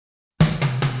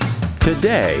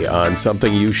Today on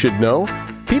Something You Should Know,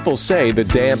 people say the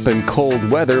damp and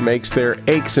cold weather makes their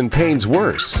aches and pains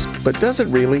worse, but does it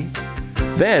really?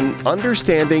 Then,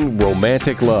 understanding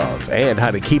romantic love and how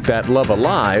to keep that love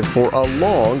alive for a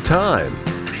long time.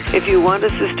 If you want to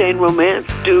sustain romance,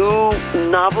 do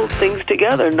novel things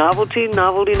together. Novelty,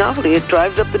 novelty, novelty. It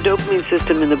drives up the dopamine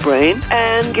system in the brain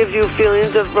and gives you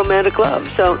feelings of romantic love.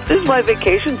 So this is why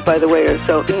vacations, by the way, are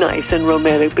so nice and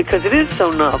romantic, because it is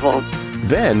so novel.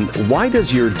 Then, why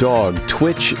does your dog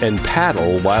twitch and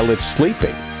paddle while it's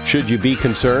sleeping? Should you be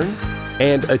concerned?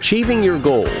 And achieving your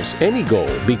goals, any goal,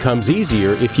 becomes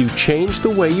easier if you change the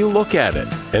way you look at it.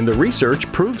 And the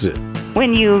research proves it.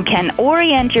 When you can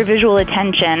orient your visual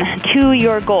attention to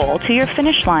your goal, to your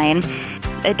finish line,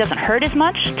 it doesn't hurt as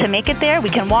much to make it there. We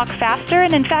can walk faster,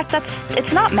 and in fact,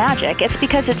 it's not magic. It's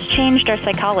because it's changed our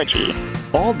psychology.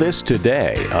 All this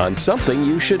today on Something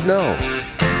You Should Know.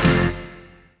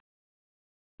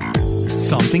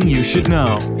 Something you should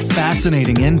know.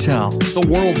 Fascinating intel, the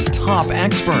world's top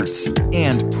experts,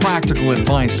 and practical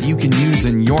advice you can use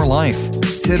in your life.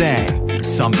 Today,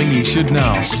 Something You Should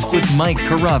Know with Mike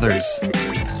Carruthers.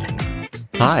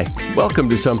 Hi, welcome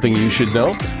to Something You Should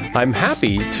Know. I'm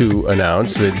happy to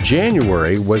announce that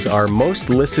January was our most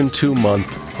listened to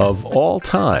month of all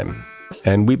time.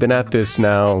 And we've been at this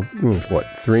now,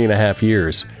 3.5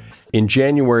 years. In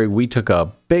January, we took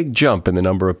a big jump in the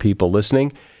number of people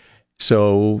listening.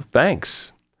 So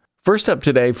thanks. First up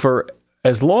today, for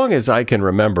as long as I can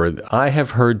remember, I have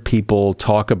heard people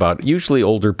talk about, usually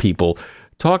older people,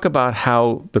 talk about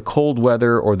how the cold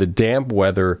weather or the damp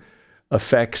weather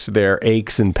affects their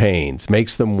aches and pains,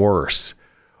 makes them worse.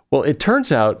 Well, it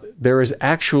turns out there is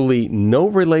actually no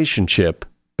relationship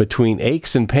between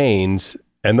aches and pains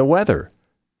and the weather.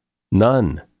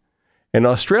 None. An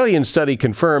Australian study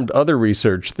confirmed other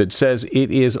research that says it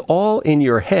is all in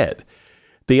your head.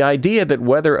 The idea that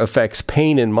weather affects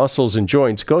pain in muscles and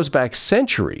joints goes back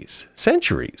centuries.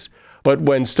 But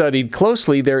when studied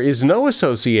closely, there is no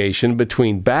association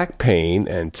between back pain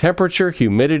and temperature,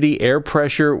 humidity, air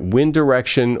pressure, wind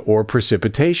direction, or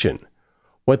precipitation.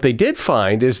 What they did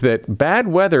find is that bad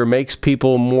weather makes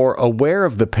people more aware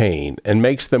of the pain and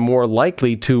makes them more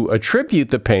likely to attribute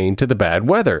the pain to the bad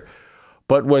weather.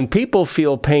 But when people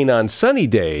feel pain on sunny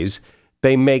days,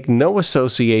 they make no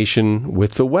association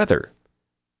with the weather.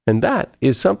 And that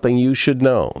is something you should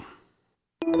know.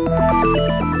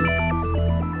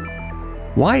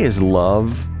 Why is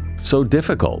love so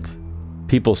difficult?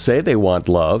 People say they want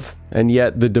love, and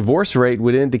yet the divorce rate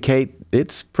would indicate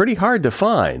it's pretty hard to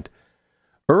find.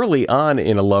 Early on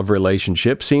in a love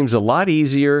relationship seems a lot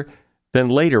easier than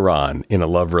later on in a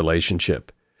love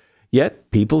relationship. Yet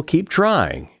people keep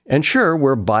trying. And sure,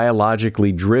 we're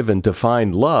biologically driven to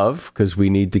find love because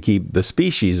we need to keep the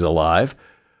species alive.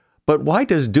 But why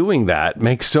does doing that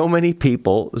make so many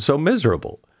people so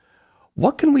miserable?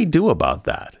 What can we do about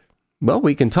that? Well,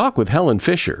 we can talk with Helen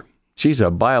Fisher. She's a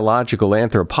biological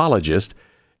anthropologist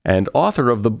and author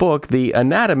of the book, The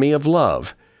Anatomy of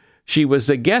Love. She was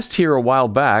a guest here a while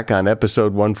back on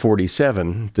episode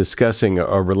 147, discussing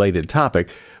a related topic.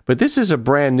 But this is a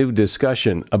brand new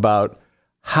discussion about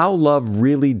how love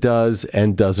really does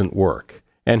and doesn't work.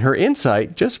 And her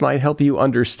insight just might help you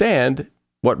understand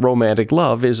what romantic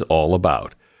love is all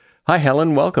about. Hi,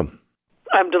 Helen. Welcome.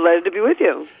 I'm delighted to be with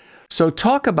you. So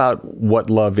talk about what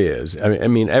love is. I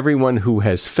mean, everyone who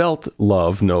has felt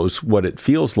love knows what it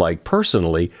feels like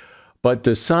personally, but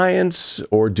does science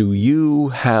or do you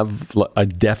have a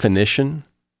definition?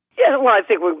 Yeah, well, I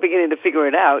think we're beginning to figure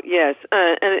it out, yes.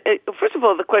 First of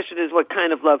all, the question is what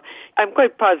kind of love? I'm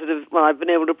quite positive, I've been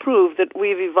able to prove that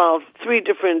we've evolved 3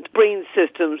 different brain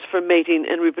systems for mating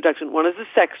and reproduction. One is the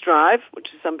sex drive, which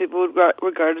some people would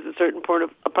regard as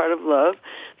a part of love.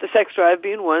 The sex drive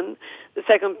being one. The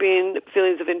second being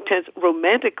feelings of intense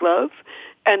romantic love.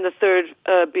 And the third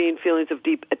being feelings of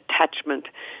deep attachment.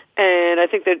 And I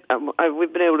think that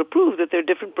we've been able to prove that there are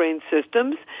different brain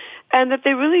systems and that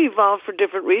they really evolved for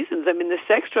different reasons. I mean, the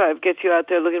sex drive gets you out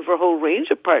there looking for a whole range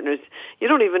of partners. You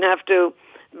don't even have to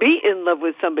be in love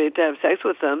with somebody to have sex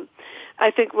with them.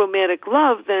 I think romantic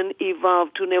love then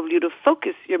evolved to enable you to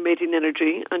focus your mating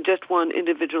energy on just one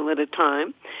individual at a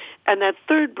time. And that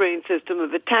third brain system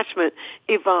of attachment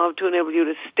evolved to enable you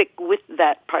to stick with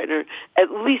that partner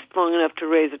at least long enough to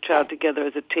raise a child together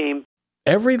as a team.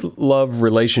 Every love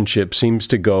relationship seems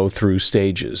to go through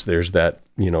stages. There's that,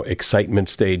 excitement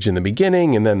stage in the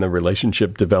beginning, and then the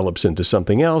relationship develops into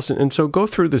something else. And so go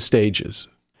through the stages.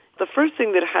 The first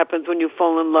thing that happens when you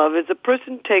fall in love is a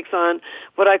person takes on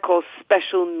what I call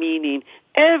special meaning.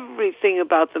 Everything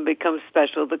about them becomes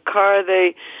special. The car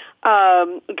they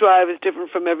drive is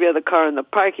different from every other car in the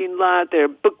parking lot. Their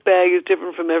book bag is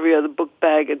different from every other book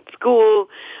bag at school.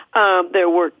 Their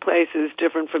workplace is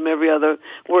different from every other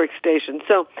workstation.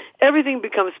 So everything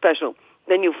becomes special.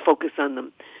 Then you focus on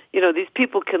them. These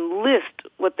people can list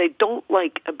what they don't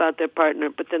like about their partner,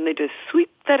 but then they just sweep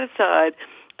that aside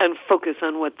and focus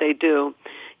on what they do.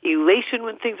 Elation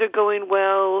when things are going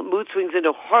well, mood swings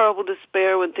into horrible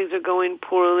despair when things are going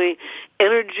poorly,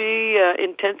 energy,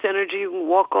 intense energy, you can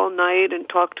walk all night and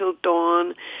talk till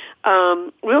dawn,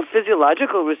 real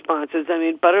physiological responses. I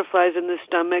mean, butterflies in the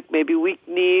stomach, maybe weak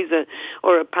knees,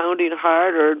 or a pounding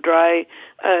heart, or dry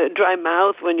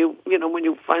mouth when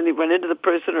you finally run into the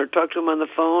person or talk to them on the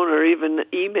phone or even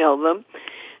email them.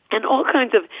 And all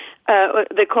kinds of,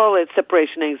 they call it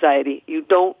separation anxiety. You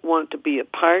don't want to be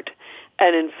apart.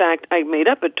 And in fact, I made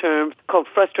up a term called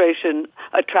frustration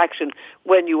attraction.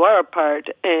 When you are apart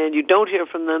and you don't hear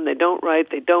from them, they don't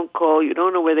write, they don't call, you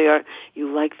don't know where they are,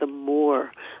 you like them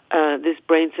more. This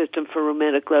brain system for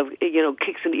romantic love,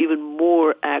 kicks in even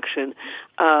more action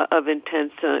of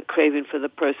intense craving for the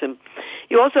person.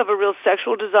 You also have a real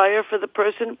sexual desire for the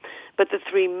person, but the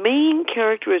three main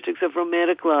characteristics of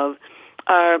romantic love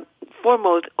are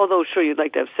foremost, although sure you'd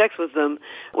like to have sex with them,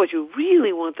 what you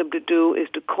really want them to do is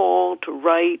to call, to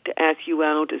write, to ask you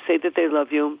out, to say that they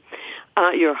love you.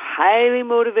 You're highly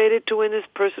motivated to win this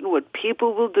person, what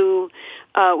people will do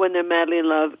when they're madly in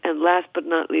love. And last but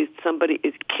not least, somebody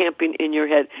is camping in your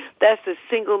head. That's the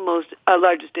single most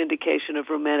largest indication of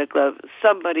romantic love.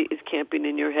 Somebody is camping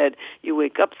in your head. You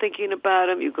wake up thinking about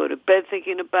them. You go to bed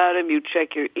thinking about them. You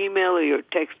check your email or your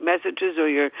text messages or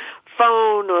your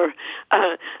phone or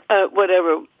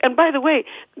whatever. And by the way,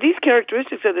 these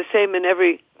characteristics are the same in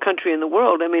every country in the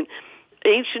world. I mean,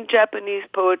 ancient Japanese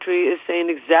poetry is saying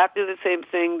exactly the same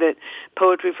thing that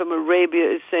poetry from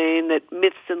Arabia is saying, that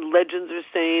myths and legends are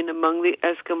saying among the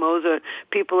Eskimos or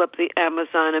people up the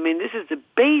Amazon. I mean, this is the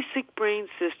basic brain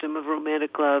system of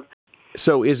romantic love.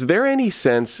 So is there any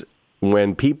sense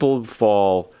when people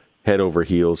fall head over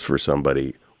heels for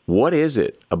somebody, what is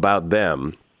it about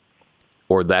them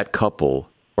or that couple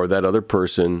or that other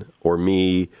person or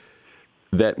me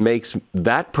that makes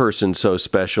that person so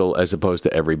special as opposed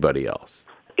to everybody else?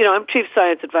 I'm chief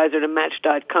science advisor to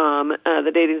Match.com,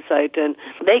 the dating site, and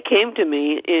they came to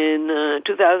me in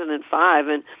 2005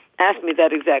 and asked me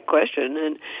that exact question.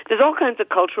 And there's all kinds of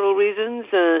cultural reasons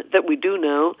that we do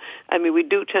know. I mean, we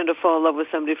do tend to fall in love with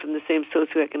somebody from the same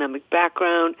socioeconomic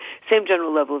background, same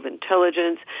general level of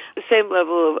intelligence, the same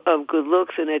level of good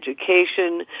looks and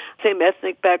education, same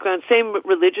ethnic background, same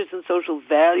religious and social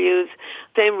values,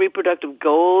 same reproductive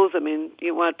goals. I mean,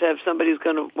 you want to have somebody who's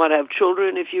going to want to have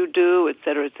children if you do, et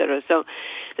cetera, et cetera. So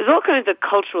there's all kinds of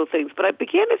cultural things. But I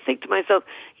began to think to myself,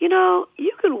 you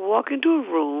can walk into a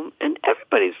room and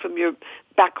everybody's from your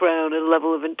background and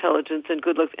level of intelligence and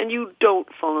good looks, and you don't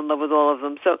fall in love with all of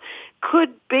them. So could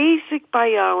basic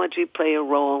biology play a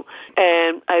role?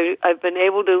 And I've been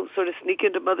able to sort of sneak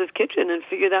into Mother's Kitchen and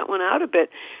figure that one out a bit.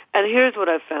 And here's what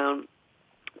I've found.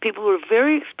 People who are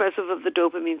very expressive of the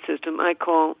dopamine system I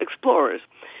call explorers.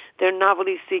 They're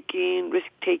novelty-seeking,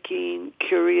 risk-taking,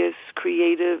 curious,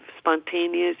 creative,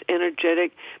 spontaneous,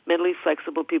 energetic, mentally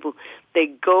flexible people. They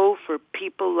go for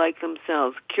people like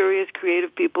themselves. Curious,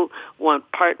 creative people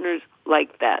want partners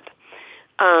like that.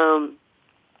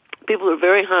 People who are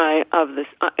very high of this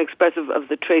expressive of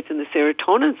the traits in the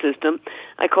serotonin system,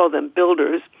 I call them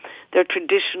builders. They're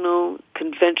traditional,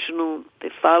 conventional, they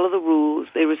follow the rules,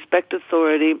 they respect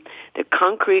authority, they're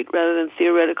concrete rather than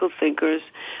theoretical thinkers.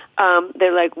 They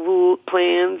like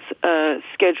plans,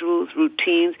 schedules,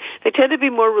 routines. They tend to be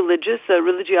more religious,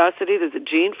 religiosity. There's a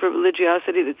gene for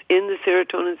religiosity that's in the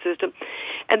serotonin system.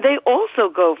 And they also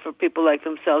go for people like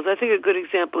themselves. I think a good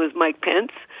example is Mike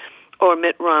Pence or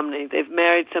Mitt Romney. They've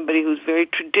married somebody who's very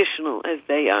traditional as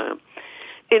they are.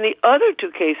 In the other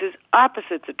two cases,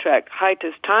 opposites attract. High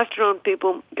testosterone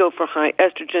people go for high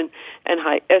estrogen, and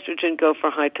high estrogen go for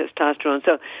high testosterone.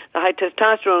 So the high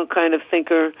testosterone kind of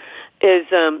thinker is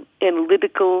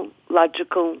analytical,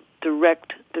 logical,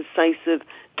 direct, decisive,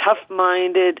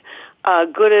 tough-minded,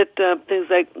 good at things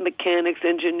like mechanics,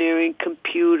 engineering,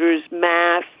 computers,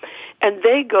 math, and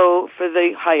they go for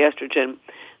the high estrogen.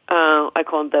 I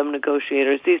call them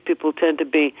negotiators. These people tend to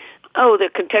be they're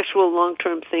contextual,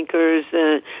 long-term thinkers.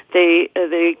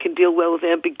 They can deal well with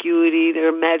ambiguity. They're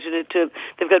imaginative.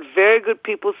 They've got very good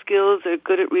people skills. They're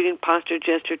good at reading posture,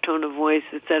 gesture, tone of voice,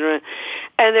 etc.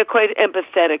 And they're quite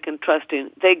empathetic and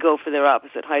trusting. They go for their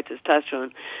opposite, high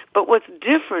testosterone. But what's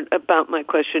different about my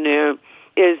questionnaire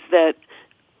is that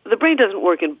the brain doesn't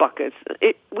work in buckets.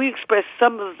 We express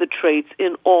some of the traits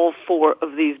in all four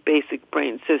of these basic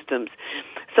brain systems.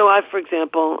 So for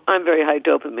example, I'm very high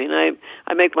dopamine.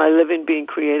 I make my living being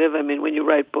creative. I mean, when you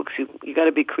write books, you got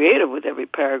to be creative with every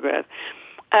paragraph.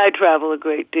 I travel a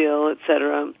great deal,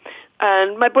 etc.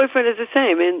 And my boyfriend is the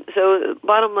same. And so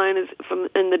bottom line is,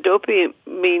 in the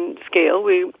dopamine scale,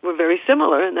 we're very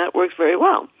similar, and that works very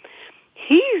well.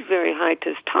 He's very high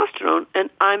testosterone, and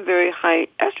I'm very high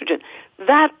estrogen.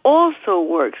 That also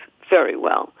works very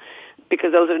well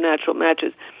because those are natural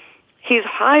matches. He's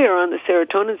higher on the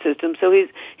serotonin system, so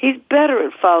he's better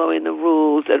at following the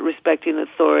rules, at respecting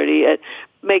authority, at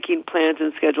making plans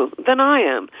and schedules than I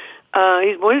am.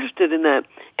 He's more interested in that.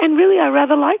 And really, I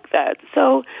rather like that.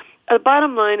 So the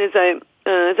bottom line is,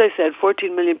 as I said,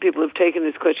 14 million people have taken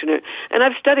this questionnaire, and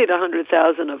I've studied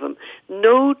 100,000 of them.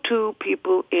 No two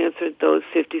people answered those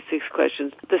 56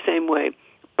 questions the same way.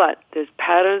 But there's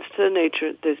patterns to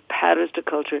nature, there's patterns to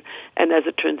culture, and as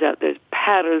it turns out, there's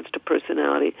patterns to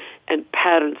personality and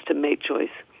patterns to mate choice.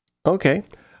 Okay.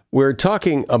 We're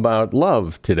talking about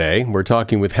love today. We're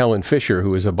talking with Helen Fisher,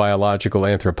 who is a biological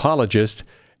anthropologist,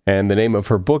 and the name of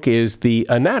her book is The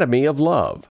Anatomy of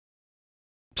Love.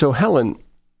 So, Helen,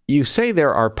 you say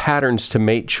there are patterns to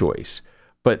mate choice,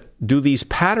 but do these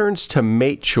patterns to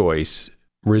mate choice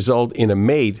result in a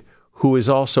mate who is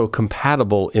also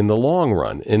compatible in the long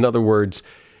run? In other words,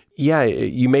 yeah,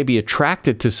 you may be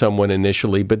attracted to someone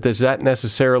initially, but does that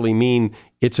necessarily mean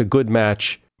it's a good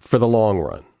match for the long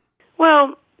run?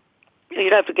 Well,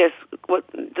 you'd have to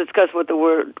discuss what the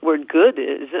word good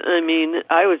is. I mean,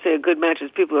 I would say a good match is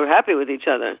people who are happy with each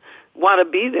other, want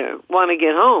to be there, want to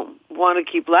get home, want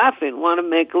to keep laughing, want to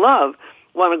make love,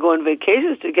 want to go on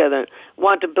vacations together,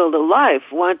 want to build a life,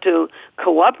 want to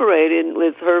cooperate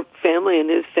with her family and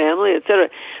his family, etc.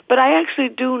 But I actually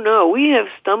do know we have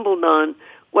stumbled on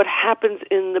what happens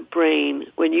in the brain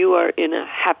when you are in a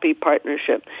happy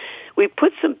partnership. We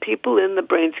put some people in the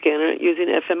brain scanner using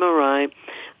fMRI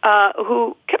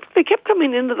who kept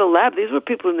coming into the lab. These were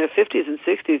people in their 50s and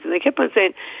 60s, and they kept on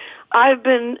saying, I've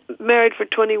been married for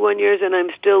 21 years and I'm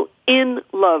still in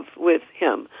love with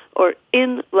him or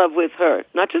in love with her.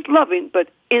 Not just loving, but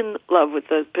in love with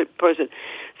the person.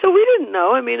 So we didn't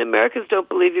know. I mean, Americans don't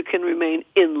believe you can remain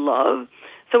in love.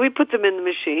 So we put them in the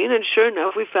machine, and sure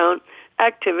enough, we found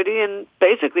activity in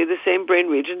basically the same brain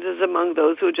regions as among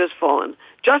those who had just fallen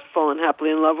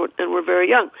happily in love and were very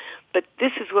young. But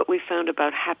this is what we found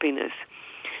about happiness.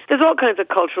 There's all kinds of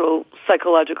cultural,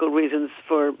 psychological reasons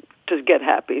to get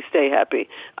happy, stay happy.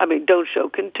 I mean, don't show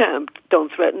contempt,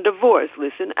 don't threaten divorce,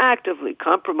 listen actively,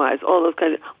 compromise, all those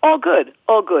kinds of, all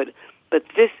good. But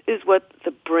this is what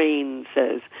the brain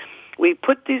says. We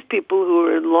put these people who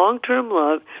are in long-term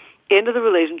love into the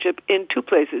relationship in two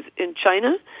places, in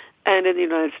China and in the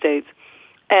United States.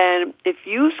 And if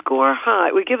you score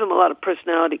high, we give them a lot of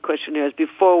personality questionnaires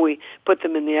before we put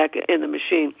them in the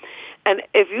machine. And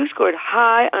if you scored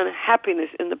high on happiness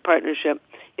in the partnership,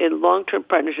 in long-term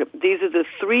partnership, these are the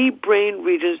three brain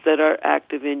regions that are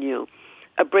active in you.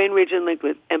 A brain region linked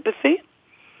with empathy,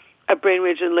 a brain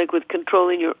region linked with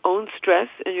controlling your own stress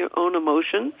and your own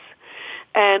emotions,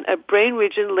 and a brain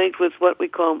region linked with what we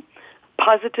call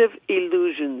positive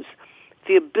illusions,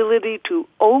 the ability to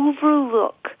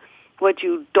overlook what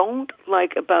you don't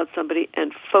like about somebody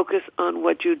and focus on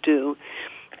what you do.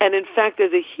 And in fact,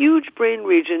 there's a huge brain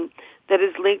region that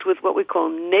is linked with what we call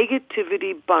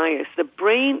negativity bias. The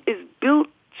brain is built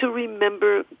to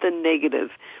remember the negative.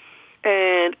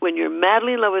 And when you're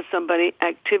madly in love with somebody,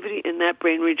 activity in that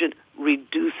brain region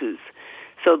reduces.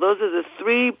 So those are the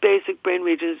three basic brain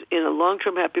regions in a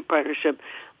long-term happy partnership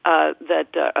that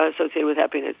are associated with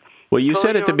happiness. Well, you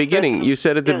said at the beginning,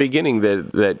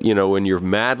 that you know, when you're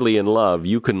madly in love,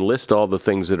 you can list all the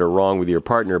things that are wrong with your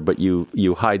partner, but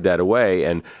you hide that away,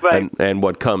 and right. and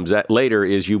what comes later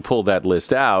is you pull that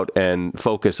list out and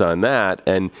focus on that.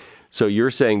 And so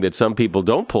you're saying that some people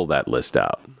don't pull that list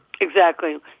out.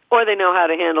 Exactly, or they know how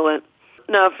to handle it.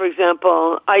 Now, for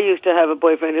example, I used to have a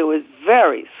boyfriend who was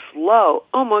very slow.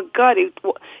 Oh my God,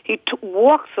 he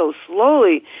walked so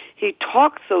slowly, he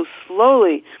talked so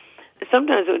slowly.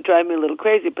 Sometimes it would drive me a little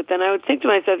crazy, but then I would think to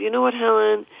myself, you know what,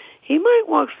 Helen, he might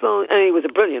walk slowly. I mean, he was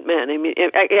a brilliant man. I mean,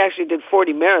 he actually did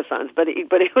 40 marathons, but he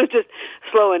was just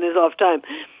slow in his off time.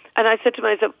 And I said to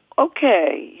myself,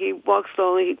 okay, he walks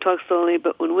slowly, he talks slowly,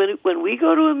 but when we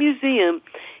go to a museum,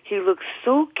 he looks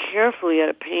so carefully at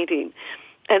a painting.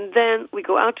 And then we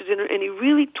go out to dinner, and he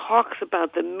really talks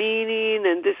about the meaning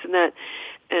and this and that.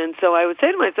 And so I would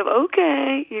say to myself,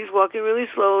 okay, he's walking really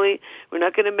slowly. We're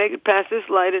not going to make it past this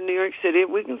light in New York City.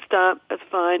 We can stop. That's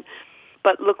fine.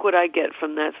 But look what I get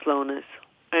from that slowness.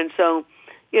 And so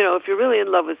if you're really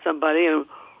in love with somebody,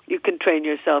 you can train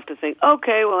yourself to think,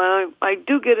 okay, well, I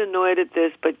do get annoyed at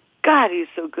this, but God, he's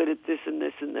so good at this and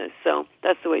this and this. So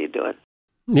that's the way you do it.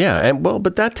 Yeah,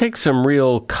 but that takes some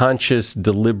real conscious,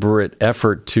 deliberate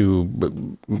effort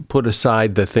to put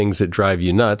aside the things that drive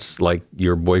you nuts, like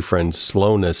your boyfriend's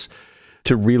slowness,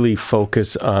 to really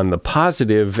focus on the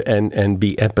positive and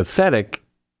be empathetic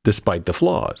despite the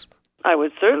flaws. I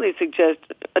would certainly suggest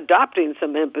adopting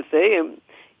some empathy and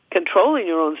controlling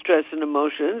your own stress and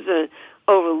emotions,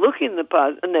 overlooking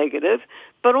the negative,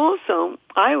 but also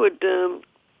I would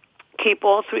keep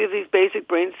all three of these basic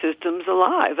brain systems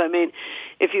alive. I mean,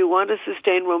 if you want to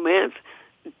sustain romance,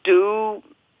 do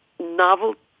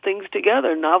novel things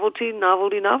together. Novelty,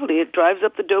 novelty, novelty. It drives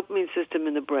up the dopamine system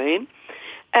in the brain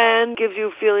and gives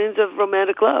you feelings of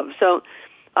romantic love. So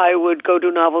I would go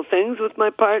do novel things with my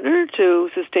partner to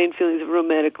sustain feelings of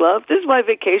romantic love. This is why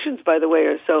vacations, by the way,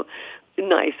 are so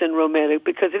nice and romantic,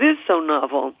 because it is so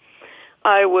novel.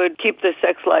 I would keep the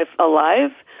sex life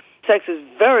alive. Sex is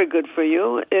very good for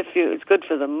you. It's good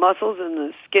for the muscles and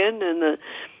the skin, and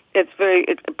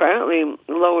it apparently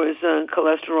lowers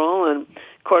cholesterol and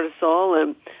cortisol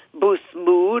and boosts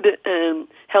mood and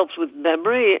helps with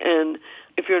memory. And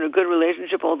if you're in a good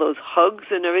relationship, all those hugs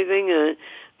and everything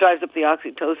drives up the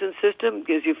oxytocin system,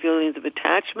 gives you feelings of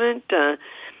attachment.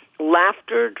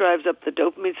 Laughter drives up the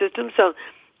dopamine system. So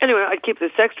anyway, I'd keep the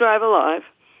sex drive alive.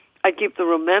 I'd keep the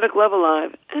romantic love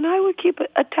alive, and I would keep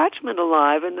attachment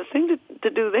alive. And the thing to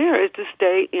do there is to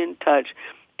stay in touch.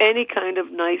 Any kind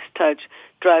of nice touch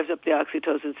drives up the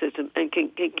oxytocin system and can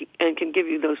give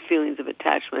you those feelings of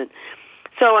attachment.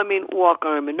 So, I mean, walk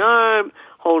arm in arm,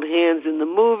 hold hands in the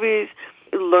movies,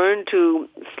 learn to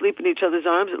sleep in each other's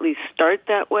arms, at least start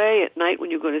that way at night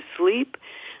when you go to sleep.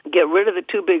 Get rid of the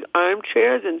two big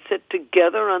armchairs and sit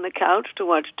together on the couch to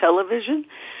watch television.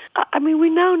 I mean, we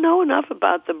now know enough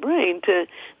about the brain to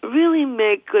really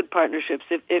make good partnerships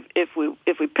if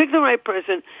we pick the right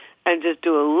person and just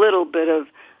do a little bit of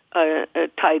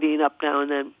tidying up now and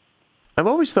then. I've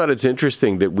always thought it's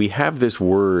interesting that we have this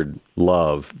word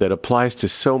love that applies to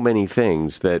so many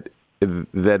things that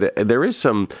there is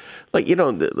some, like,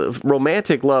 the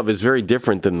romantic love is very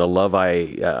different than the love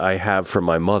I have for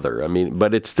my mother. I mean,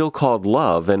 but it's still called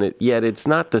love, and yet it's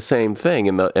not the same thing.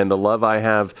 And the love I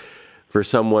have for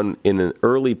someone in an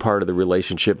early part of the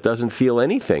relationship doesn't feel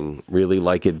anything really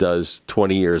like it does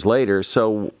 20 years later.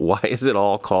 So why is it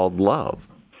all called love?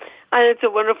 And it's a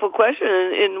wonderful question.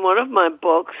 In one of my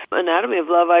books, Anatomy of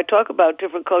Love, I talk about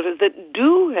different cultures that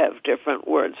do have different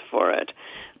words for it.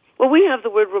 Well, we have the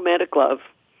word romantic love,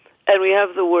 and we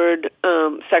have the word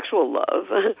sexual love,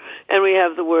 and we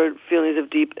have the word feelings of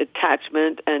deep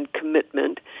attachment and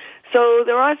commitment. So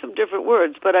there are some different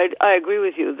words, but I agree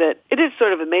with you that it is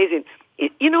sort of amazing.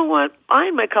 You know what? I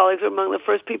and my colleagues are among the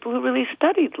first people who really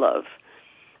studied love.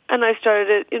 And I started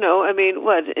it, in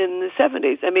the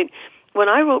 70s. I mean, when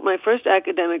I wrote my first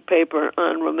academic paper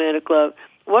on romantic love,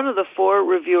 one of the 4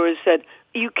 reviewers said,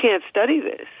 you can't study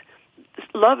this.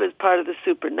 Love is part of the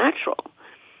supernatural.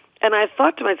 And I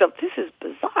thought to myself, this is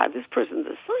bizarre. This person's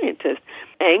a scientist.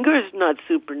 Anger is not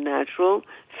supernatural.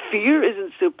 Fear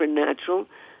isn't supernatural.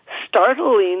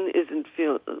 Startling isn't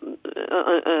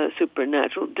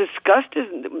supernatural. Disgust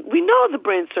isn't. We know the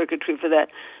brain circuitry for that.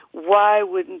 Why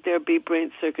wouldn't there be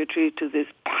brain circuitry to this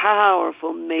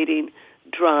powerful mating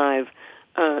drive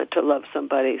to love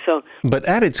somebody? But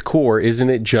at its core, isn't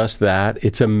it just that?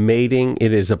 It's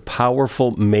it is a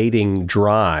powerful mating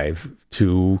drive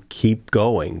to keep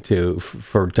going, to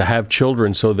have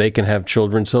children so they can have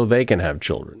children so they can have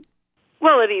children.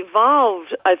 Well, it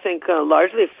evolved, I think,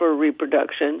 largely for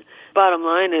reproduction. Bottom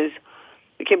line is,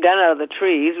 we came down out of the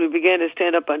trees. We began to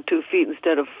stand up on 2 feet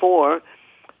instead of 4.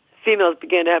 Females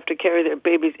began to have to carry their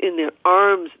babies in their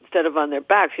arms instead of on their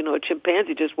backs. A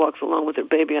chimpanzee just walks along with her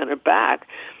baby on her back.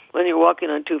 When you're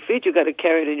walking on 2 feet, you've got to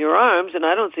carry it in your arms, and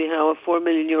I don't see how a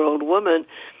 4-million-year-old woman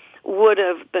would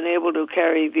have been able to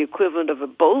carry the equivalent of a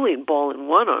bowling ball in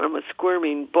one arm, a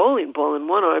squirming bowling ball in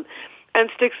one arm, and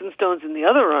sticks and stones in the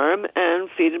other arm, and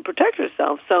feed and protect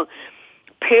herself. So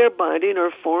pair bonding,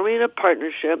 or forming a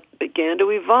partnership, began to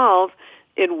evolve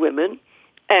in women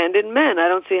and in men. I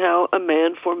don't see how a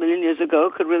man 4 million years ago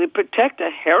could really protect a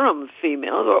harem of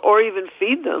females or even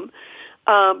feed them,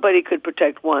 but he could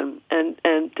protect one.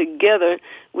 And together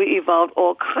we evolved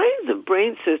all kinds of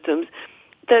brain systems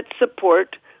that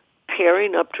support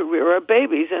pairing up to rear our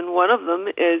babies. And one of them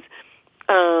is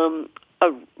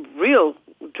a real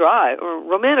drive, or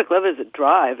romantic love is a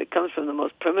drive. It comes from the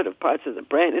most primitive parts of the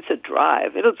brain. It's a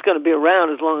drive. It's going to be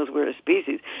around as long as we're a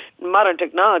species. Modern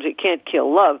technology can't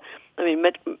kill love. I mean,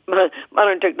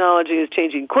 modern technology is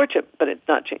changing courtship, but it's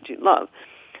not changing love.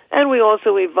 And we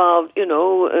also evolved,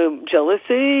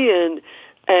 jealousy and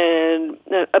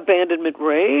abandonment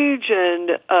rage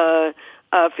and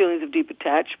feelings of deep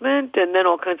attachment, and then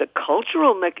all kinds of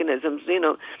cultural mechanisms,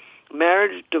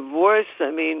 marriage, divorce,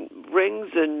 rings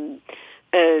and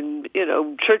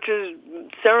churches,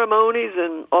 ceremonies,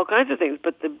 and all kinds of things.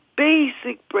 But the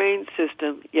basic brain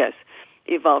system, yes,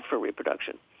 evolved for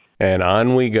reproduction. And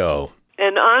on we go.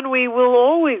 And on we will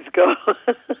always go.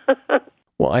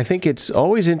 Well, I think it's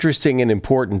always interesting and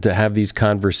important to have these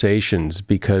conversations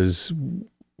because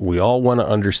we all want to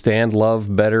understand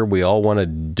love better. We all want to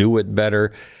do it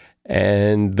better.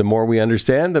 And the more we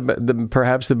understand,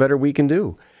 perhaps the better we can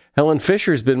do. Helen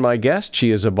Fisher has been my guest.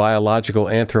 She is a biological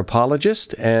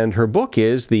anthropologist, and her book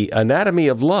is The Anatomy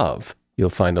of Love. You'll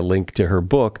find a link to her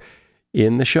book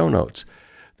in the show notes.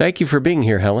 Thank you for being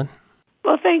here, Helen.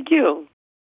 Well, thank you.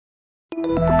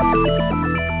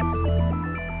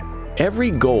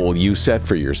 Every goal you set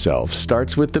for yourself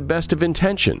starts with the best of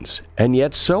intentions, and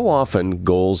yet so often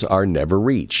goals are never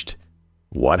reached.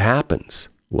 What happens?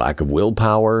 Lack of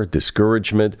willpower,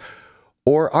 discouragement,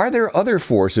 or are there other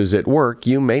forces at work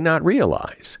you may not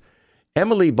realize?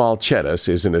 Emily Balcetis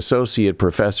is an associate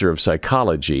professor of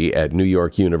psychology at New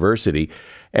York University,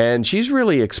 and she's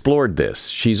really explored this.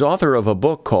 She's author of a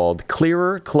book called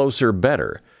Clearer, Closer,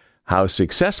 Better: How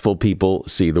Successful People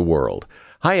See the World.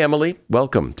 Hi, Emily.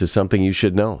 Welcome to Something You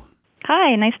Should Know.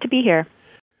 Hi, nice to be here.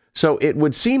 So it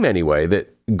would seem anyway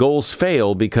that goals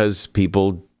fail because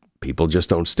people just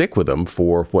don't stick with them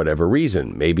for whatever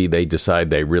reason. Maybe they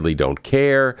decide they really don't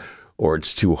care, or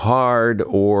it's too hard,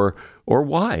 or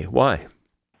why? Why?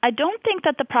 I don't think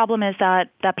that the problem is that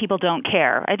people don't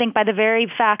care. I think by the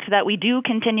very fact that we do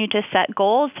continue to set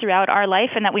goals throughout our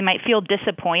life and that we might feel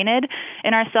disappointed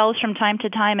in ourselves from time to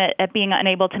time at being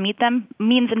unable to meet them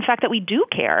means, in fact, that we do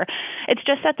care. It's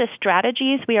just that the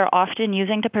strategies we are often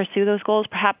using to pursue those goals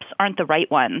perhaps aren't the right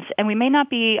ones, and we may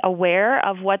not be aware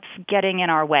of what's getting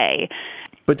in our way.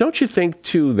 But don't you think,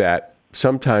 too, that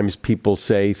sometimes people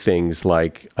say things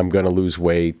like, I'm going to lose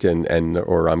weight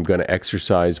or I'm going to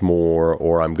exercise more,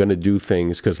 or I'm going to do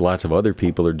things because lots of other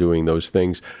people are doing those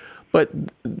things. But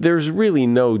there's really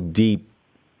no deep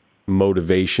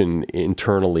motivation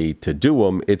internally to do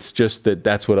them. It's just that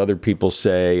that's what other people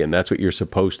say and that's what you're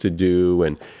supposed to do.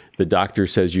 And the doctor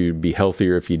says you'd be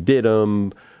healthier if you did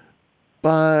them.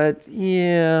 But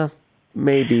yeah,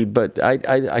 maybe, but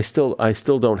I still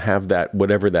don't have that,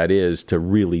 whatever that is, to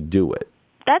really do it.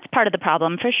 That's part of the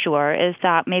problem, for sure, is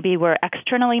that maybe we're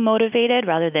externally motivated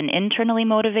rather than internally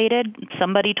motivated.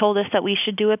 Somebody told us that we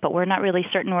should do it, but we're not really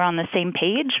certain we're on the same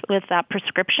page with that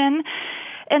prescription.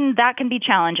 And that can be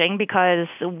challenging because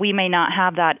we may not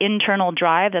have that internal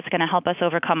drive that's going to help us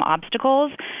overcome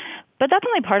obstacles. But that's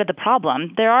only part of the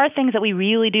problem. There are things that we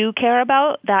really do care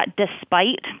about that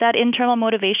despite that internal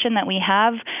motivation that we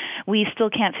have, we still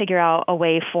can't figure out a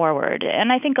way forward.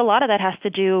 And I think a lot of that has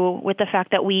to do with the fact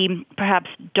that we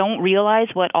perhaps don't realize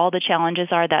what all the challenges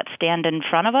are that stand in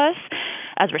front of us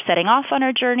as we're setting off on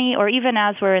our journey or even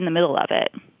as we're in the middle of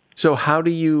it. So how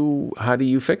do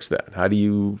you fix that? How do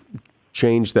you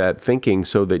change that thinking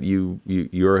so that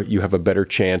you have a better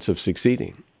chance of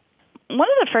succeeding? One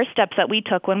of the first steps that we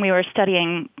took when we were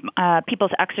studying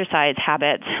people's exercise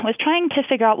habits was trying to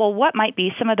figure out, well, what might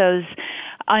be some of those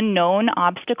unknown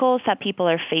obstacles that people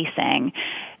are facing.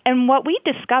 And what we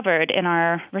discovered in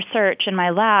our research in my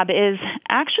lab is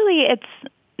actually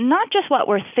it's not just what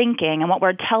we're thinking and what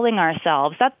we're telling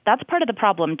ourselves. That's part of the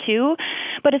problem too.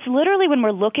 But it's literally when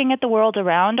we're looking at the world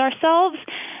around ourselves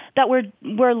that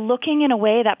we're looking in a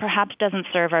way that perhaps doesn't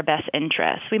serve our best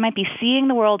interests. We might be seeing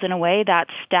the world in a way that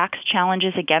stacks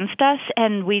challenges against us,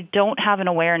 and we don't have an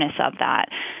awareness of that.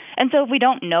 And so if we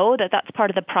don't know that that's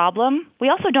part of the problem, we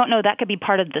also don't know that could be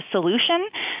part of the solution.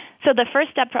 So the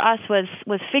first step for us was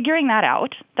figuring that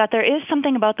out, that there is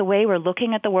something about the way we're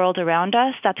looking at the world around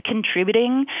us that's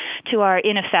contributing to our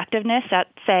ineffectiveness at,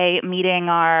 say, meeting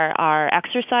our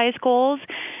exercise goals,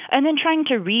 and then trying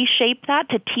to reshape that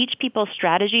to teach people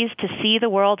strategies to see the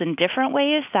world in different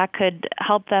ways that could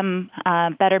help them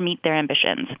better meet their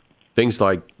ambitions. Things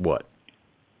like what?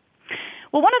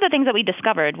 Well, one of the things that we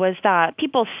discovered was that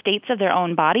people's states of their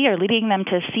own body are leading them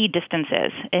to see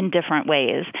distances in different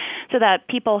ways. So that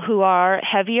people who are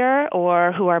heavier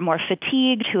or who are more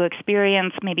fatigued, who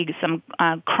experience maybe some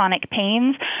chronic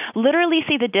pains, literally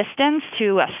see the distance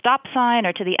to a stop sign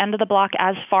or to the end of the block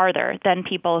as farther than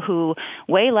people who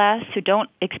weigh less, who don't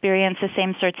experience the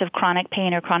same sorts of chronic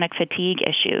pain or chronic fatigue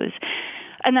issues.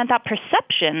 And that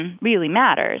perception really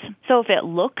matters. So if it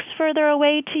looks further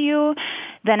away to you,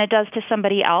 than it does to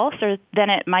somebody else, or than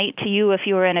it might to you if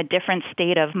you were in a different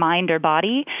state of mind or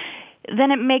body,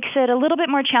 then it makes it a little bit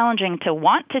more challenging to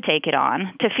want to take it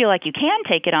on, to feel like you can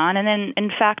take it on, and then, in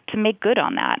fact, to make good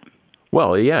on that.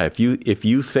 Well, yeah, if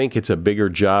you think it's a bigger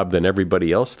job than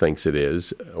everybody else thinks it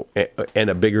is, and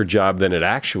a bigger job than it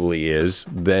actually is,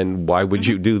 then why would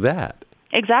you do that?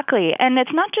 Exactly. And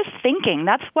it's not just thinking.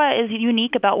 That's what is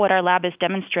unique about what our lab has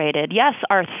demonstrated. Yes,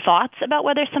 our thoughts about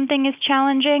whether something is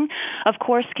challenging, of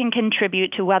course, can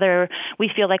contribute to whether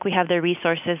we feel like we have the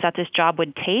resources that this job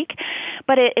would take.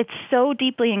 But it's so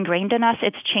deeply ingrained in us,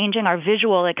 it's changing our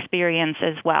visual experience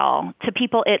as well. To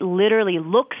people, it literally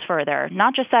looks further.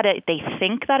 Not just that they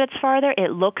think that it's farther,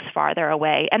 it looks farther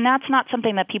away. And that's not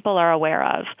something that people are aware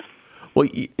of. Well,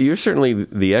 you're certainly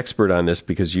the expert on this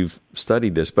because you've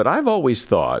studied this, but I've always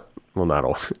thought, well, not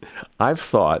always, I've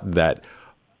thought that,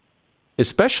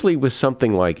 especially with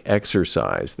something like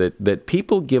exercise, that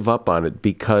people give up on it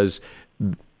because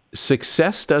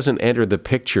success doesn't enter the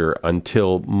picture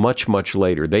until much, much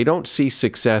later. They don't see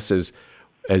success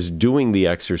as doing the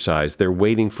exercise. They're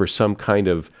waiting for some kind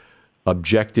of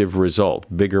objective result,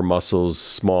 bigger muscles,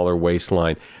 smaller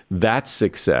waistline. That's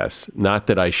success, not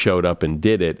that I showed up and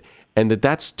did it. And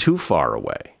that's too far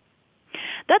away.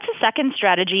 That's a second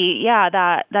strategy,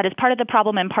 that is part of the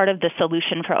problem and part of the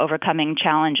solution for overcoming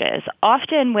challenges.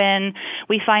 Often when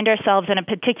we find ourselves in a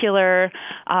particular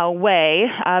way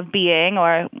of being,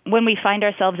 or when we find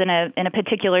ourselves in a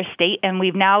particular state and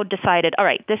we've now decided, all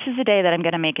right, this is the day that I'm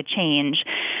going to make a change,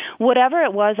 whatever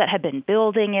it was that had been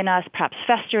building in us, perhaps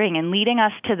festering and leading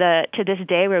us to this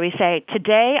day where we say,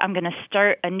 today I'm going to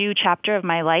start a new chapter of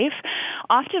my life.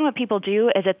 Often what people do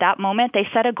is at that moment they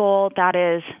set a goal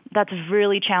that's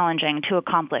really challenging to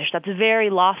accomplish. That's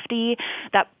very lofty.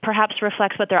 That perhaps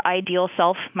reflects what their ideal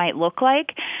self might look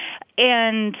like.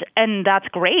 And that's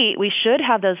great. We should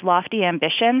have those lofty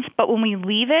ambitions. But when we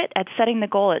leave it at setting the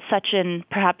goal at such an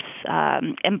perhaps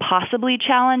impossibly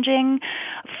challenging,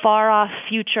 far off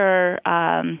future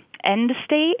end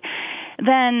state,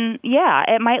 then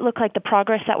it might look like the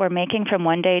progress that we're making from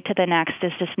one day to the next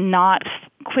is just not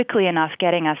quickly enough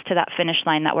getting us to that finish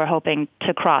line that we're hoping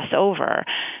to cross over.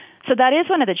 So that is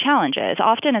one of the challenges.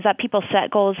 Often is that people set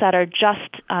goals that are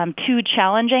just too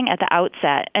challenging at the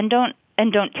outset and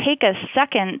don't take a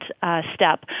second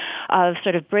step of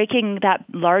sort of breaking that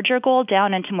larger goal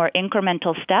down into more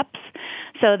incremental steps,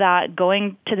 so that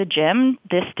going to the gym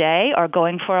this day or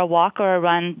going for a walk or a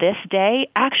run this day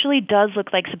actually does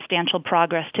look like substantial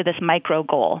progress to this micro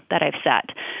goal that I've set.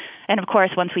 And of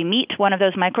course, once we meet one of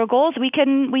those micro goals, we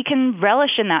can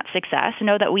relish in that success,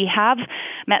 know that we have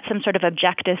met some sort of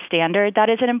objective standard that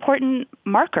is an important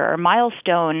marker or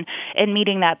milestone in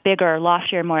meeting that bigger,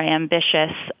 loftier, more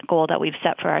ambitious goal that we've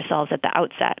set for ourselves at the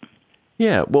outset.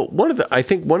 Yeah, well, I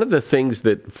think one of the things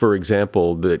that, for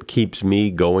example, that keeps me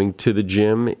going to the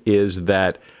gym is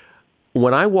that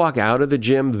when I walk out of the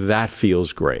gym, that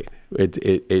feels great.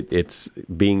 It's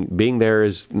being there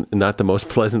is not the most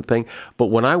pleasant thing, but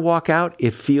when I walk out,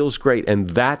 it feels great, and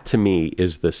that to me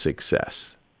is the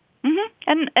success.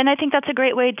 Mm-hmm. And I think that's a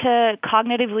great way to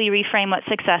cognitively reframe what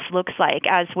success looks like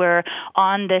as we're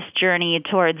on this journey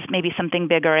towards maybe something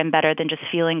bigger and better than just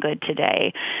feeling good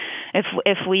today.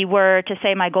 If we were to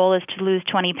say my goal is to lose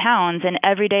 20 pounds and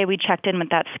every day we checked in with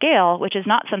that scale, which is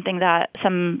not something that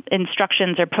some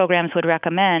instructions or programs would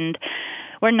recommend,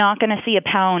 we're not going to see a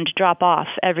pound drop off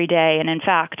every day. And in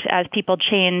fact, as people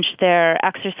change their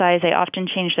exercise, they often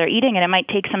change their eating, and it might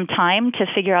take some time to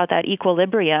figure out that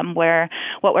equilibrium where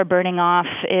what we're burning off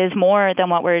is more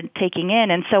than what we're taking in.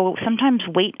 And so sometimes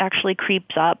weight actually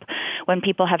creeps up when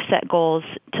people have set goals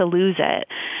to lose it.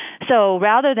 So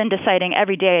rather than deciding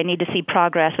every day I need to see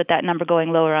progress with that number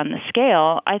going lower on the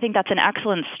scale, I think that's an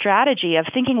excellent strategy of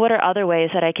thinking what are other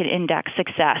ways that I can index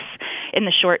success in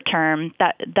the short term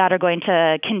that are going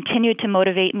to continue to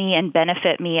motivate me and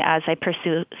benefit me as I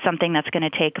pursue something that's going to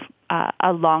take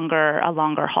a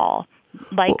longer haul.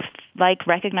 Like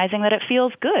recognizing that it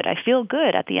feels good. I feel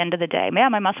good at the end of the day.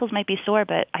 Man, my muscles might be sore,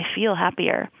 but I feel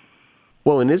happier.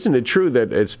 Well, and isn't it true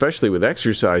that, especially with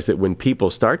exercise, that when people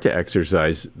start to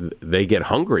exercise, they get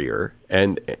hungrier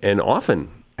and often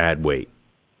add weight?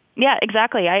 Yeah,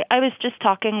 exactly. I was just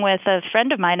talking with a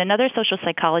friend of mine, another social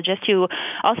psychologist who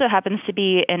also happens to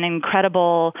be an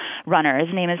incredible runner.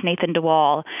 His name is Nathan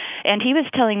DeWall. And he was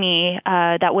telling me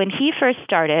that when he first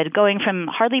started, going from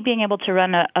hardly being able to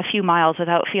run a few miles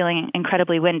without feeling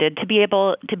incredibly winded to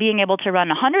being able to run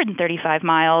 135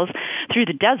 miles through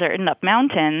the desert and up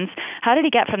mountains, how did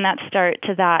he get from that start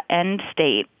to that end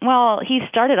state? Well, he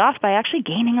started off by actually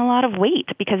gaining a lot of weight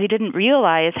because he didn't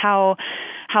realize how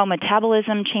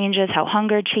metabolism changed changes, how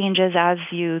hunger changes as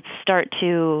you start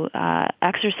to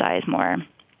exercise more.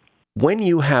 When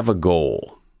you have a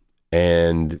goal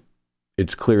and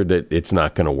it's clear that it's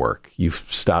not going to work, you've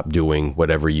stopped doing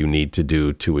whatever you need to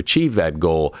do to achieve that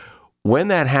goal. When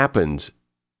that happens,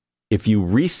 if you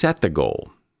reset the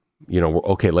goal,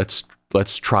 okay, let's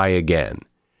try again.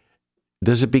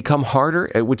 Does it become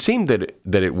harder? It would seem that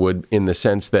it would, in the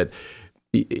sense that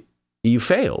you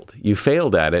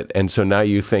failed at it, and so now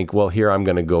you think, well, here I'm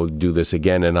going to go do this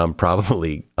again, and I'm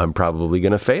probably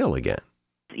going to fail again.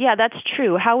 Yeah, that's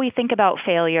true. How we think about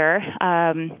failure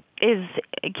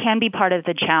can be part of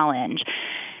the challenge.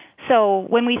 So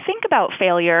when we think about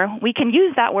failure, we can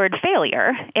use that word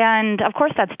failure, and of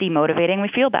course that's demotivating. We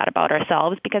feel bad about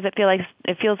ourselves because it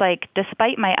feels like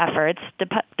despite my efforts,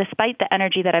 despite the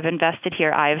energy that I've invested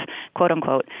here, I've quote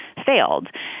unquote failed.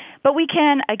 But we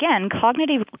can, again,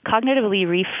 cognitively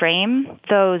reframe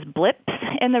those blips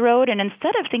in the road, and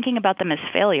instead of thinking about them as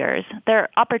failures, they're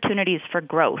opportunities for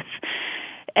growth.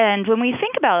 And when we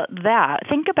think about that,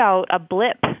 think about a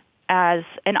blip as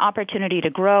an opportunity to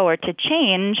grow or to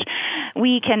change,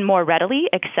 we can more readily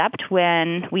accept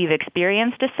when we've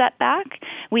experienced a setback.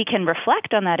 We can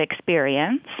reflect on that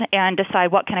experience and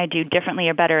decide what can I do differently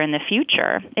or better in the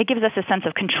future. It gives us a sense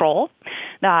of control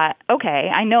that, okay,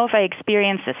 I know if I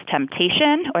experience this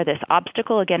temptation or this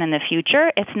obstacle again in the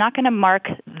future, it's not going to mark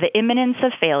the imminence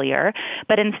of failure,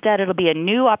 but instead it'll be a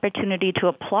new opportunity to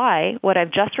apply what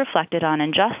I've just reflected on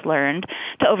and just learned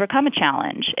to overcome a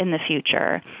challenge in the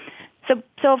future.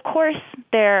 So of course,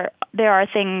 there are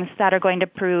things that are going to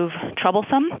prove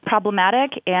troublesome,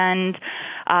 problematic, and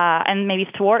maybe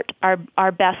thwart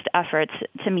our best efforts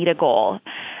to meet a goal.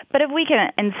 But if we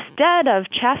can, instead of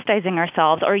chastising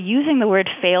ourselves or using the word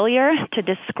failure to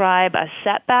describe a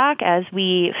setback as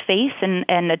we face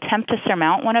and attempt to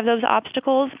surmount one of those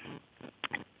obstacles,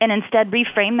 and instead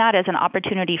reframe that as an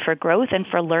opportunity for growth and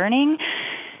for learning,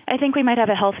 I think we might have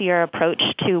a healthier approach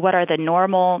to what are the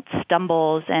normal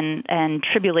stumbles and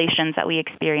tribulations that we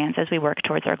experience as we work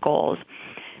towards our goals.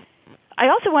 I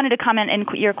also wanted to comment in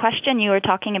your question. You were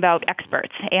talking about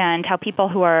experts and how people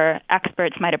who are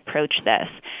experts might approach this.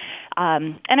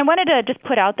 And I wanted to just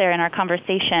put out there in our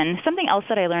conversation something else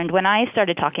that I learned when I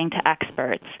started talking to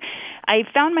experts. I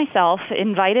found myself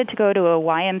invited to go to a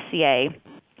YMCA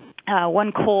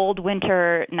one cold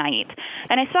winter night.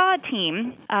 And I saw a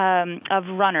team of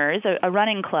runners, a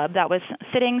running club that was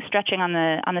sitting, stretching on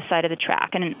the side of the track.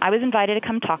 And I was invited to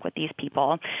come talk with these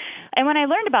people. And when I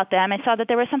learned about them, I saw that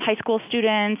there were some high school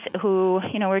students who,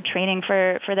 were training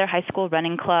for their high school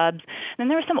running clubs. And then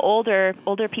there were some older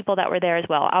people that were there as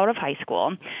well, out of high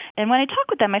school. And when I talked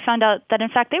with them, I found out that, in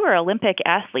fact, they were Olympic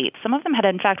athletes. Some of them had,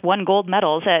 in fact, won gold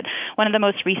medals at one of the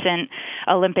most recent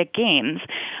Olympic Games.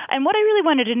 And what I really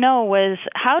wanted to know was,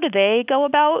 how do they go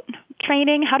about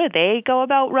training? How do they go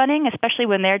about running, especially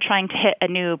when they're trying to hit a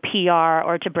new PR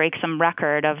or to break some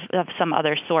record of some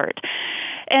other sort?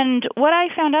 And what I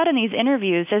found out in these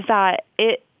interviews is that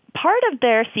part of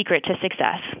their secret to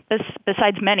success,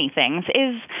 besides many things,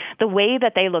 is the way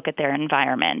that they look at their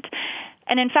environment.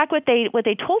 And in fact, what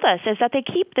they told us is that they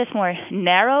keep this more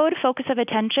narrowed focus of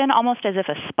attention, almost as if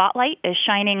a spotlight is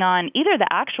shining on either the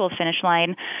actual finish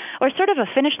line or sort of a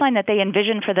finish line that they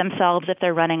envision for themselves if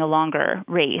they're running a longer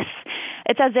race.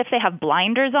 It's as if they have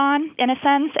blinders on, in a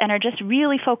sense, and are just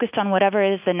really focused on whatever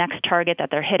is the next target that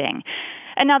they're hitting.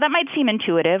 And now that might seem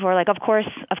intuitive, or like, of course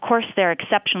they're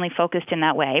exceptionally focused in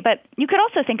that way. But you could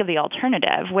also think of the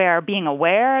alternative, where being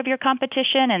aware of your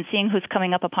competition and seeing who's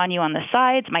coming up upon you on the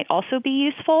sides might also be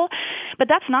useful. But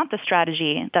that's not the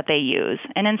strategy that they use.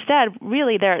 And instead,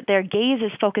 really, their gaze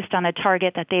is focused on a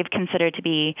target that they've considered to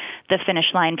be the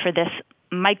finish line for this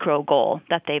micro goal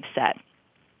that they've set.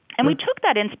 And we took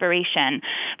that inspiration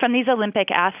from these Olympic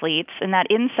athletes and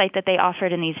that insight that they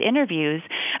offered in these interviews,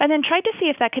 and then tried to see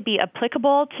if that could be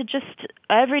applicable to just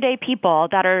everyday people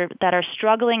that are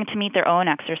struggling to meet their own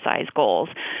exercise goals,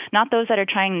 not those that are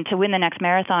trying to win the next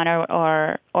marathon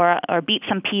or beat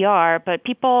some PR, but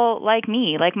people like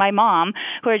me, like my mom,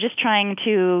 who are just trying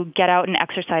to get out and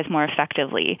exercise more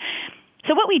effectively.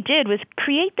 So what we did was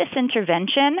create this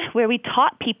intervention where we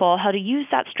taught people how to use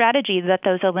that strategy that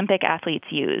those Olympic athletes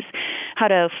use, how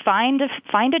to find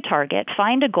a target,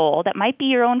 find a goal that might be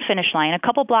your own finish line, a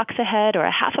couple blocks ahead or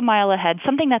a half a mile ahead,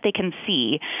 something that they can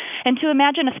see, and to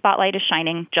imagine a spotlight is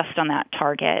shining just on that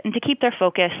target, and to keep their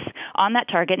focus on that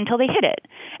target until they hit it,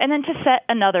 and then to set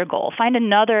another goal, find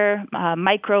another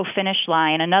micro finish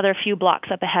line, another few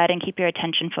blocks up ahead, and keep your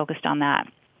attention focused on that.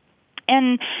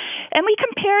 And we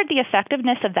compared the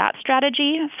effectiveness of that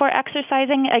strategy for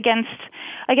exercising against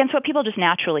what people just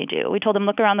naturally do. We told them,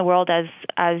 look around the world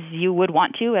as you would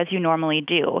want to, as you normally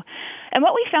do. And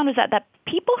what we found was that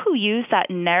people who use that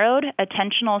narrowed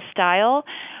attentional style,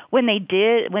 when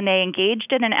they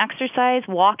engaged in an exercise,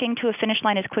 walking to a finish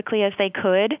line as quickly as they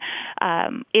could,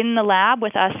 in the lab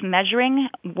with us measuring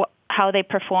how they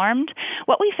performed,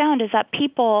 what we found is that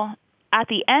people at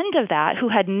the end of that who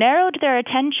had narrowed their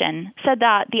attention said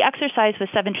that the exercise was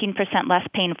 17% less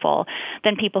painful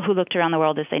than people who looked around the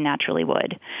world as they naturally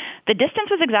would. The distance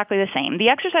was exactly the same. The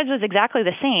exercise was exactly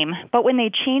the same, but when they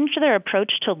changed their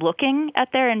approach to looking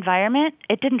at their environment,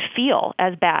 it didn't feel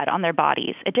as bad on their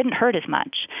bodies. It didn't hurt as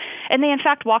much. And they, in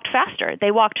fact, walked faster.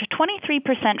 They walked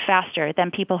 23% faster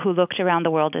than people who looked around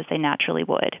the world as they naturally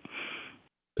would.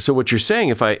 So what you're saying,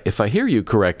 if I hear you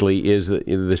correctly, is that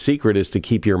the secret is to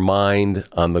keep your mind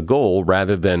on the goal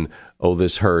rather than, oh,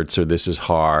 this hurts or this is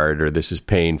hard or this is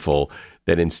painful,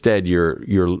 that instead you're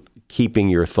keeping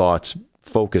your thoughts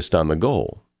focused on the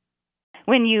goal.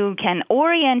 When you can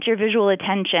orient your visual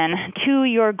attention to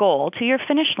your goal, to your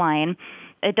finish line,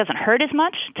 it doesn't hurt as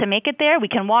much to make it there. We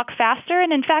can walk faster,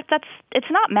 and in fact,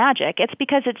 it's not magic. It's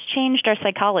because it's changed our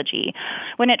psychology.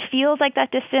 When it feels like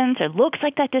that distance or looks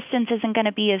like that distance isn't going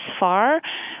to be as far,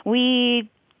 we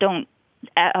don't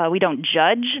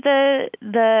judge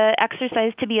the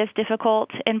exercise to be as difficult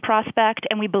in prospect,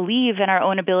 and we believe in our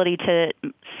own ability to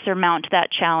surmount that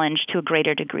challenge to a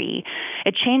greater degree.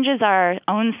 It changes our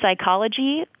own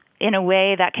psychology in a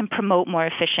way that can promote more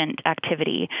efficient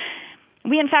activity.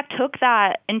 We, in fact, took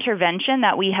that intervention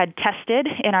that we had tested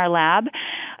in our lab,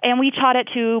 and we taught it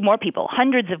to more people,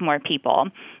 hundreds of more people,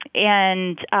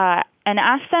 and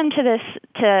asked them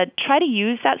to try to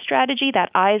use that strategy, that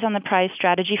eyes on the prize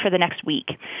strategy, for the next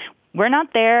week. We're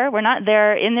not there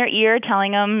in their ear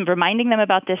telling them, reminding them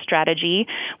about this strategy.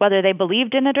 Whether they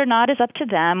believed in it or not is up to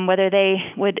them. Whether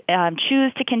they would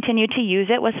choose to continue to use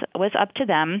it was up to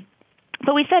them.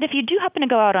 But we said, if you do happen to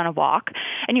go out on a walk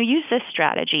and you use this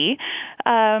strategy,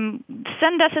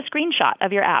 send us a screenshot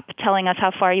of your app telling us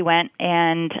how far you went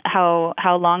and how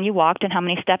long you walked and how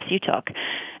many steps you took.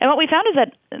 And what we found is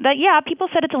that people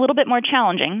said it's a little bit more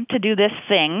challenging to do this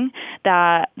thing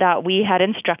that we had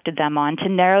instructed them on, to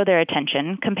narrow their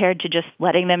attention compared to just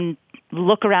letting them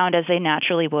look around as they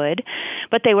naturally would.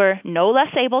 But they were no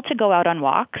less able to go out on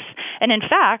walks. And in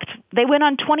fact, they went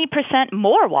on 20%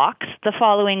 more walks the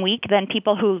following week than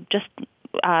people who just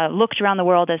looked around the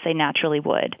world as they naturally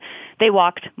would. They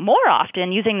walked more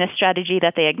often using this strategy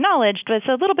that they acknowledged was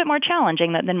a little bit more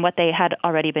challenging than what they had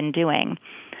already been doing.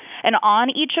 And on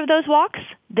each of those walks,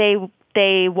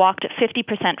 they walked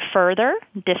 50% further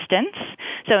distance.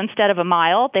 So instead of a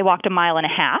mile, they walked 1.5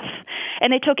 miles.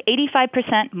 And they took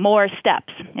 85% more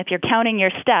steps. If you're counting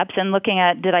your steps and looking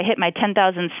at, did I hit my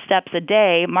 10,000 steps a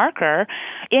day marker,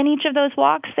 in each of those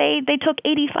walks, they took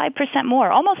 85% more,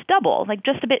 almost double, like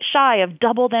just a bit shy of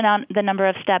double the number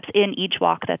of steps in each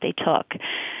walk that they took.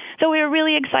 So we were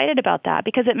really excited about that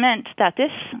because it meant that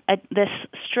this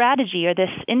strategy or this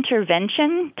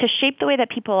intervention to shape the way that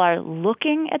people are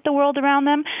looking at the world around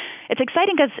them, it's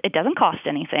exciting because it doesn't cost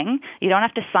anything. You don't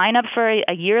have to sign up for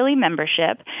a yearly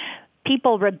membership.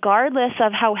 People, regardless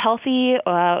of how healthy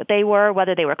they were,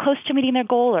 whether they were close to meeting their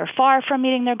goal or far from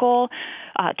meeting their goal,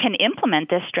 can implement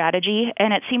this strategy,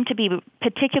 and it seemed to be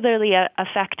particularly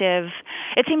effective.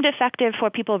 It seemed effective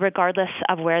for people regardless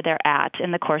of where they're at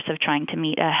in the course of trying to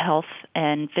meet a health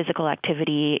and physical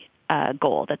activity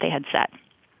goal that they had set.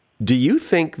 Do you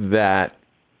think that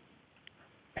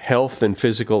health and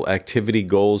physical activity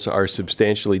goals are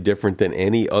substantially different than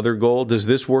any other goal? Does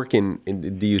this work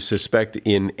do you suspect,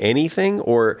 in anything,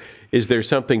 or is there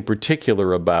something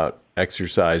particular about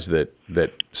exercise that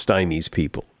stymies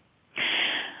people?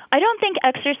 I don't think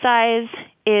exercise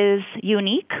is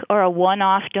unique or a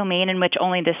one-off domain in which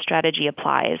only this strategy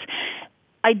applies.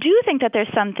 I do think that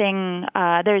there's something,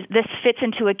 this fits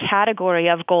into a category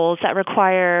of goals that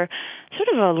require sort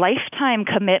of a lifetime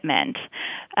commitment.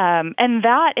 And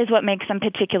that is what makes them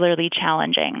particularly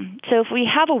challenging. So if we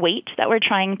have a weight that we're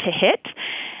trying to hit,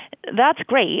 that's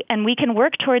great, and we can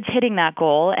work towards hitting that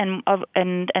goal,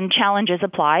 and challenges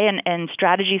apply, and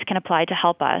strategies can apply to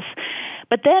help us.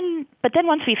 But then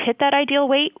once we've hit that ideal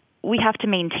weight, we have to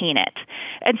maintain it.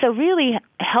 And so really,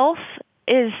 health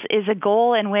is a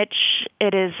goal in which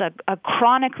it is a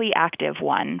chronically active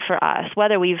one for us.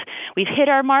 Whether we've hit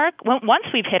our mark, once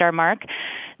we've hit our mark,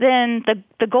 then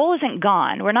the goal isn't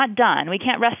gone. We're not done. We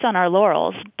can't rest on our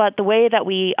laurels. But the way that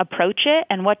we approach it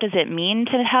and what does it mean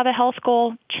to have a health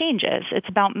goal changes. It's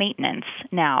about maintenance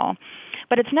now.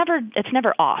 but it's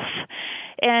never off.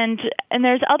 And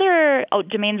there's other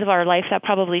domains of our life that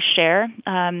probably share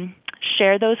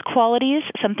those qualities,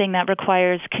 something that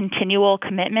requires continual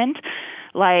commitment,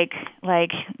 like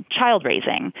child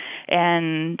raising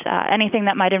and anything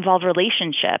that might involve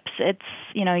relationships. It's,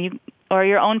 or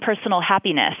your own personal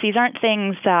happiness. These aren't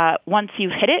things that once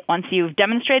you've hit it, once you've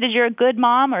demonstrated you're a good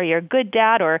mom or you're a good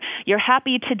dad or you're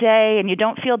happy today and you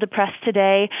don't feel depressed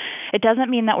today, it doesn't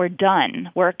mean that we're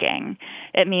done working.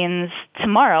 It means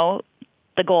tomorrow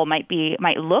the goal might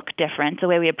look different, the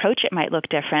way we approach it might look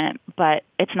different, but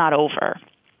it's not over.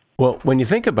 Well, when you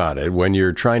think about it, when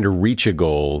you're trying to reach a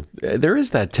goal, there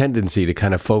is that tendency to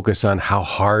kind of focus on how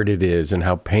hard it is and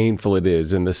how painful it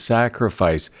is and the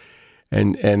sacrifice.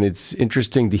 And it's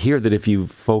interesting to hear that if you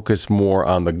focus more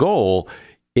on the goal,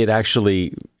 it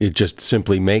just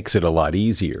simply makes it a lot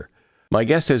easier. My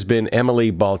guest has been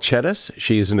Emily Balcetis.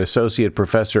 She is an associate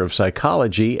professor of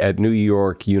psychology at New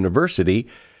York University,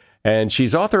 and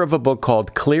she's author of a book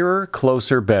called Clearer,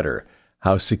 Closer, Better: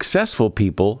 How Successful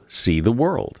People See the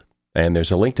World. And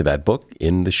there's a link to that book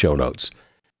in the show notes.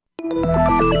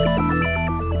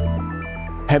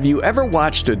 Have you ever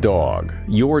watched a dog,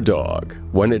 your dog,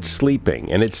 when it's sleeping,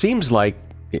 and it seems like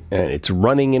it's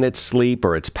running in its sleep,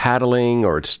 or it's paddling,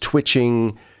 or it's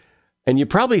twitching, and you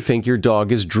probably think your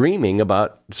dog is dreaming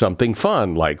about something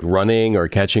fun, like running or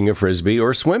catching a frisbee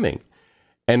or swimming.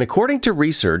 And according to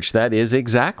research, that is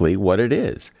exactly what it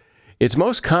is. It's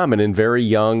most common in very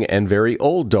young and very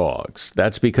old dogs.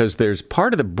 That's because there's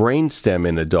part of the brainstem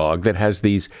in a dog that has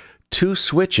these two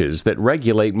switches that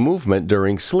regulate movement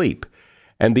during sleep.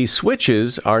 And these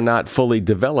switches are not fully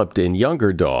developed in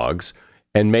younger dogs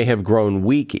and may have grown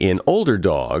weak in older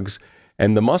dogs,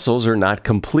 and the muscles are not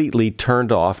completely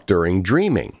turned off during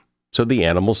dreaming. So the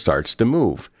animal starts to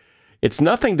move. It's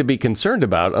nothing to be concerned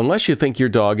about unless you think your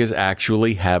dog is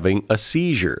actually having a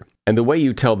seizure. And the way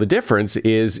you tell the difference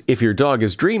is if your dog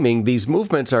is dreaming, these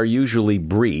movements are usually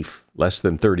brief, less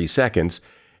than 30 seconds,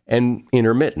 and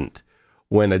intermittent.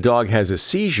 When a dog has a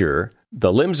seizure,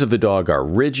 the limbs of the dog are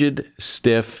rigid,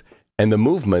 stiff, and the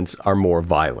movements are more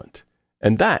violent.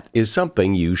 And that is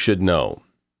something you should know.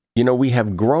 We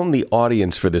have grown the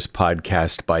audience for this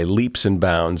podcast by leaps and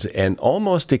bounds, and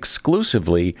almost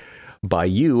exclusively by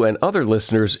you and other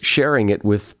listeners sharing it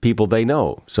with people they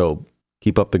know. So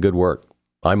keep up the good work.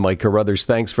 I'm Mike Carruthers.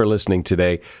 Thanks for listening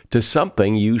today to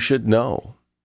Something You Should Know.